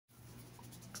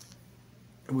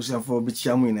was for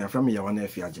Bichamu from Yawana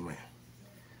Fiajime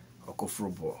or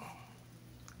football.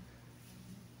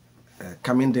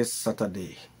 Coming this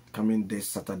Saturday,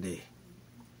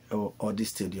 or this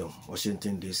stadium,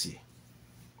 Washington DC.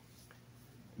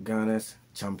 Ghana's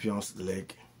Champions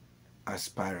League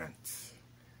aspirant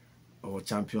or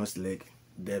Champions League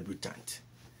debutant.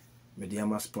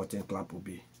 Medeama Sporting Club will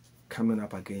be coming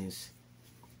up against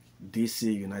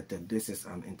DC United. This is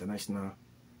an international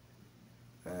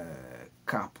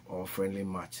cup or friendly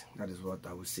match. That is what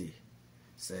I would say.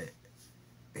 Say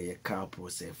a cup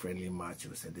or say a friendly match.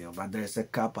 Say there, but there is a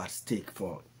cup at stake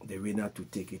for the winner to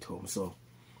take it home. So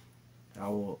I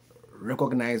will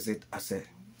recognize it as a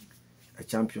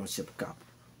championship cup,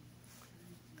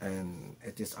 and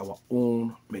it is our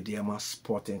own Medeama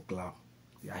Sporting Club.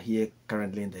 We are here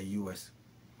currently in the US.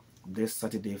 This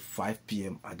Saturday 5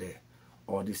 p.m. at the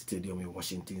Audi Stadium in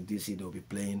Washington DC. They'll be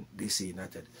playing DC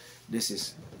United. This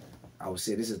is, I would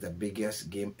say, this is the biggest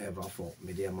game ever for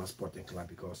Medeama Sporting Club,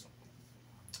 because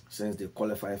since they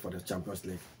qualify for the Champions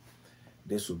League,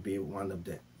 this will be one of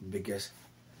the biggest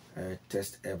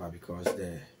tests ever, because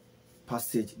the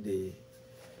passage they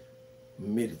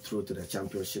made it through to the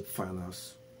championship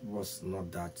finals was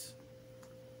not that,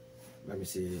 let me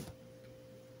say,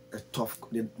 a tough.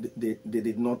 They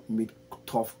did not meet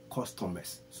tough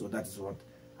customers. So that is what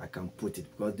I can put it,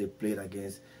 because they played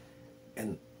against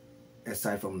and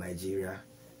aside from Nigeria,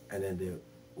 and then they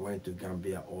went to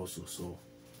Gambia also. So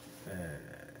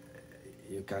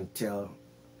you can tell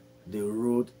the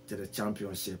road to the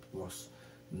championship was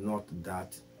not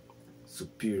that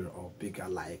superior or bigger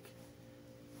like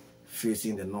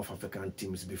facing the North African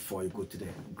teams before you go to the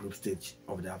group stage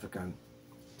of the African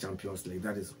Champions League.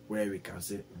 That is where we can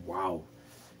say, wow,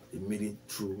 they made it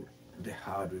through the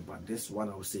hard way. But this one,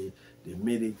 I would say, they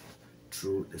made it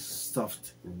through the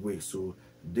soft way. So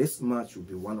this match will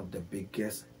be one of the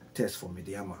biggest tests for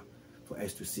Medeama, for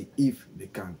us to see if they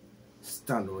can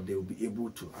stand, or they will be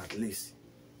able to at least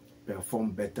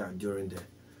perform better during the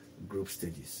group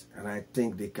stages. And I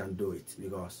think they can do it,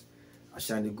 because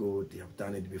Ashani Go, they have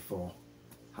done it before.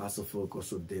 Hasselfolk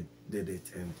also did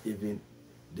it, and even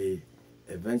they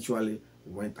eventually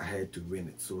went ahead to win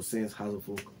it. So since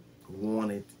Hasselfolk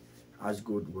won it,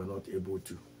 Ashgood were not able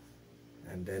to,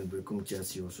 and then Brekum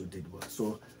Chelsea also did well.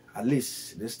 So at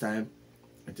least this time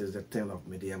it is the turn of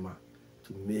Medeama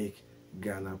to make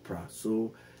Ghana proud.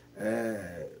 So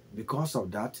because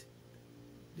of that,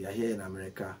 they are here in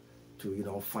America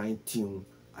to fine tune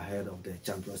ahead of the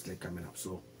Champions League coming up.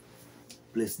 So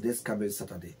please, this coming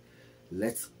Saturday,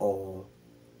 let's all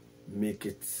make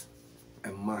it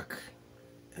a mark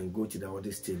and go to the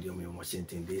Audi Stadium in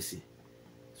Washington DC,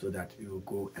 so that we will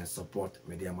go and support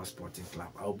Medeama Sporting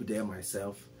Club. I will be there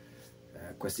myself.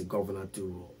 Kwesi Governor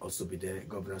to also be there.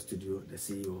 Governor Studio, the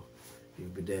CEO, he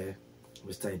will be there.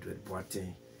 Mr. Edward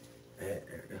Boateng,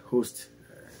 host,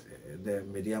 the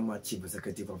Medeama Chief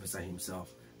Executive Officer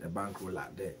himself, the bankroller,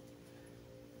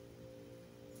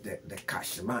 the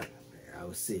cash man, I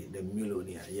would say, the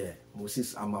millionaire. Yeah,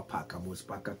 Moses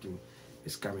Parker too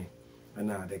is coming, and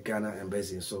the Ghana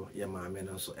embassy. So yeah, my man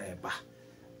also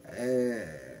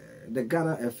the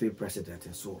Ghana FA president,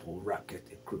 and so whole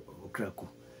racket Kraku,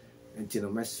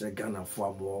 and Ghana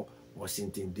for more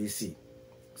Washington DC,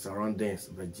 surroundings,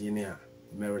 Virginia,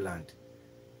 Maryland,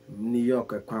 New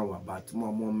York, but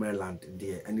more Maryland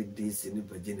there, and DC in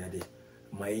Virginia there.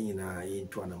 My in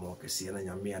to an more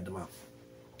and me at the map.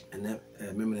 And then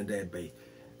memory day by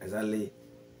exactly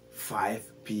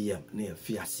 5 p.m. near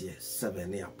Fiasia, 7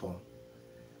 near Pond.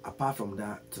 Apart from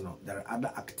that, there are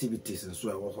other activities and so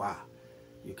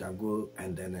you can go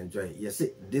and then enjoy. Yes,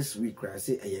 this week, I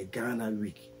say a Ghana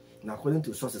week. Now, according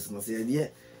to sources, I say, yeah,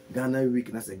 Ghana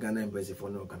week, that's a Ghana embassy for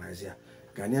no organizer.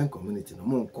 Ghanaian community, no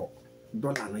more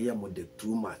dollar no year more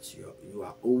too much. You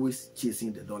are always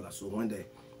chasing the dollar. So when the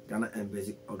Ghana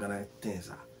embassy organize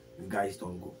things, you guys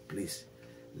don't go, please.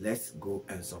 Let's go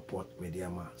and support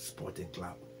Medeama Sporting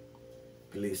Club.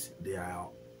 Please, they are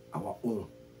our own.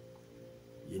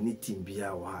 You need team be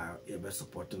our ever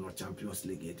supporting our Champions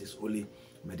League. It is only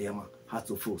Medeama has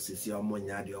to force your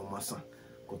money at your massa.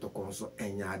 Kotokonso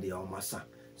enya de massa.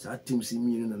 So team see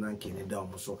me no nan kene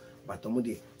down so. But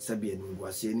omode sabi enu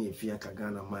gwase ni fia ka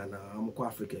Ghana man amko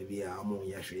Africa bia amon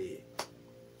yahwe.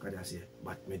 Kada say,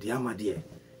 but Medeama there.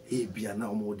 Bia na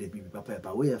omode bibi papa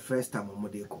but we first time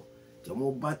omode ko.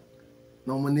 But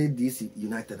normally this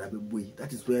United boy.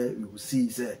 That is where we will see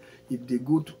say if they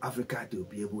go to Africa they will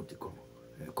be able to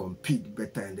compete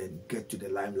better and then get to the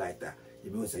limelight.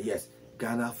 You will say yes,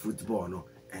 Ghana football no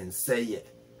and say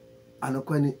it.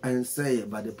 And say it,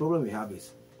 but the problem we have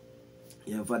is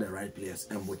you have the right players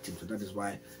and both teams. So that is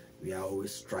why we are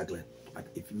always struggling. But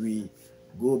if we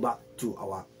go back to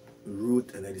our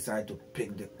root and decide to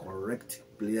pick the correct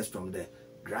players from the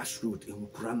grassroots in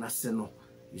Kuranaseno,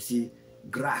 you see,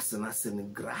 grass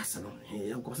and grass and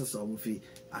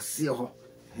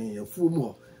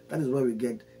that is where we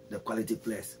get the quality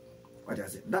players. What I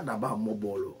say, that about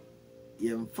mobile.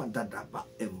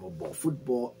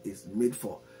 Football is made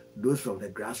for those from the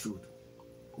grassroots.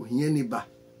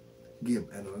 Game,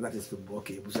 and that is football.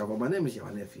 Okay, my name is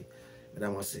Yawanefi.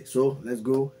 So let's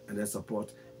go and then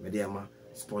support Medeama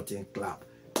Sporting Club.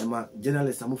 My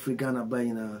journalist, I'm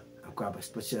African,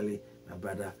 especially my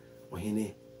brother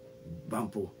Ohine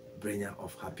Bampo Brenya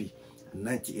of Happy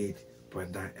 98.9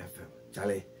 FM.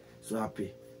 Charlie, so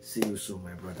happy. See you soon,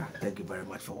 my brother. Thank you very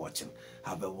much for watching.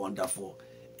 Have a wonderful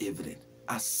evening.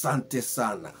 Asante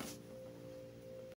sana.